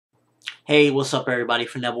Hey, what's up everybody?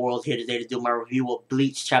 ForneverWorld here today to do my review of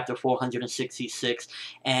Bleach chapter 466,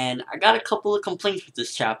 and I got a couple of complaints with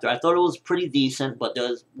this chapter. I thought it was pretty decent, but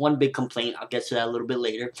there's one big complaint. I'll get to that a little bit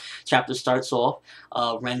later. Chapter starts off,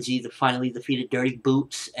 Renji finally defeated Dirty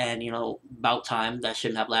Boots, and about time. That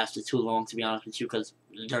shouldn't have lasted too long, to be honest with you, because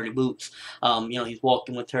Dirty Boots, he's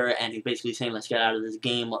walking with her, and he's basically saying, let's get out of this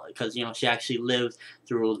game, because, she actually lived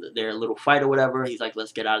through their little fight or whatever. He's like,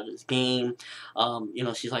 let's get out of this game.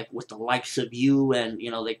 She's like, with the likes of you, and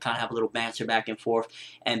they kind of have a little banter back and forth,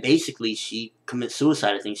 and basically she commits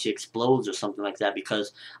suicide. I think she explodes or something like that,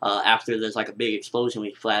 because after there's like a big explosion,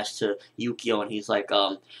 we flash to Yukio, and he's like,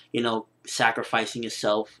 sacrificing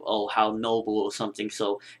yourself, oh how noble, or something.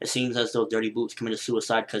 So it seems as though Dirty Boots committed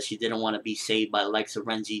suicide because she didn't want to be saved by the likes of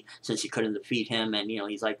Renji, since she couldn't defeat him, and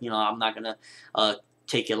he's like, I'm not gonna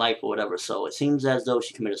take your life or whatever. So it seems as though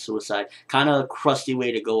she committed suicide. Kind of a crusty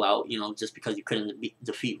way to go out, just because you couldn't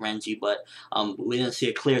defeat Renji. But we didn't see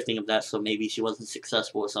a clear thing of that, so maybe she wasn't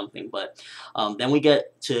successful or something. But then we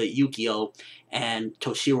get to Yukio, and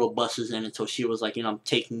Toshiro busts in, and Toshiro's like, I'm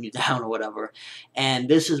taking you down or whatever. And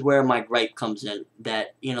this is where my gripe comes in,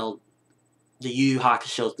 that the Yu Yu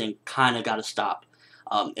Hakusho thing kind of got to stop.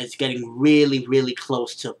 It's getting really, really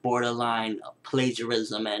close to borderline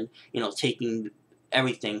plagiarism, and taking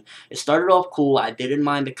everything. It started off cool. I didn't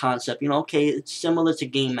mind the concept. Okay, it's similar to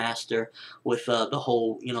Game Master with the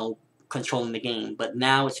whole, controlling the game. But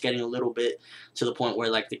now it's getting a little bit to the point where,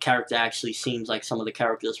 like, the character actually seems like some of the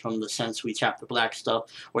characters from the Sensui Chapter Black stuff,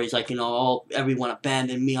 where he's like, oh, everyone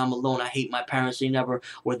abandoned me. I'm alone. I hate my parents. They never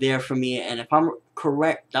were there for me. And if I'm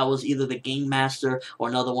correct, that was either the Game Master or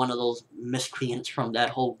another one of those miscreants from that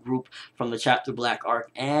whole group from the Chapter Black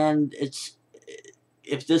arc. And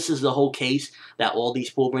if this is the whole case, that all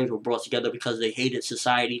these Fullbrains were brought together because they hated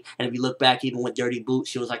society, and if you look back even with Dirty Boots,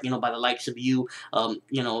 she was like, by the likes of you,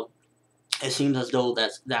 it seems as though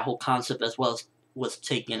that whole concept as well was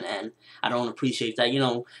taken, and I don't appreciate that.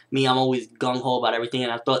 Me, I'm always gung-ho about everything,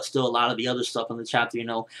 and I thought still a lot of the other stuff in the chapter,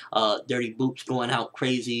 Dirty Boots going out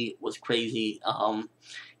crazy was crazy.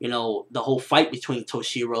 The whole fight between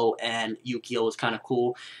Toshiro and Yukio was kind of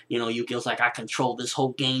cool. Yukio's like, I control this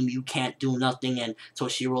whole game, you can't do nothing, and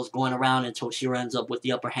Toshiro's going around, and Toshiro ends up with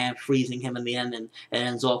the upper hand, freezing him in the end, and it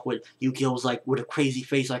ends off with Yukio's like, with a crazy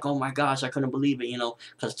face, like, oh my gosh, I couldn't believe it,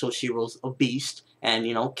 because Toshiro's a beast, and,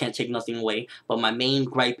 can't take nothing away. But my main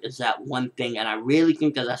gripe is that one thing, and I really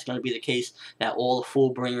think that that's going to be the case, that all the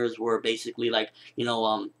Fullbringers were basically like,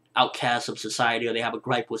 outcasts of society, or they have a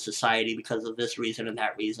gripe with society because of this reason and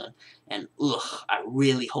that reason. And I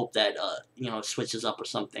really hope that it switches up or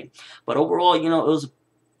something. But overall, it was a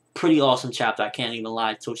pretty awesome chapter. I can't even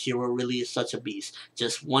lie. Toshiro really is such a beast.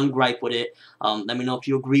 Just one gripe with it. Let me know if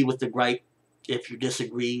you agree with the gripe. If you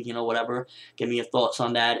disagree, whatever, give me your thoughts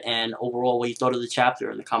on that, and overall what you thought of the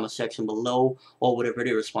chapter in the comment section below, or whatever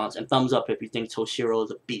your response. And thumbs up if you think Toshiro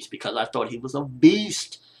is a beast, because I thought he was a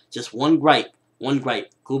beast. Just one gripe. One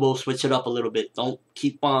gripe. Kubo, switch it up a little bit. Don't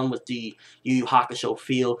keep on with the Yu Yu Hakusho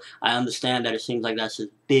feel. I understand that it seems like that's his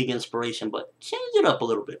big inspiration, but change it up a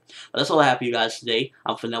little bit. But that's all I have for you guys today.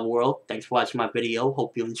 I'm ForneverWorld. Thanks for watching my video.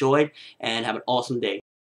 Hope you enjoyed, and have an awesome day.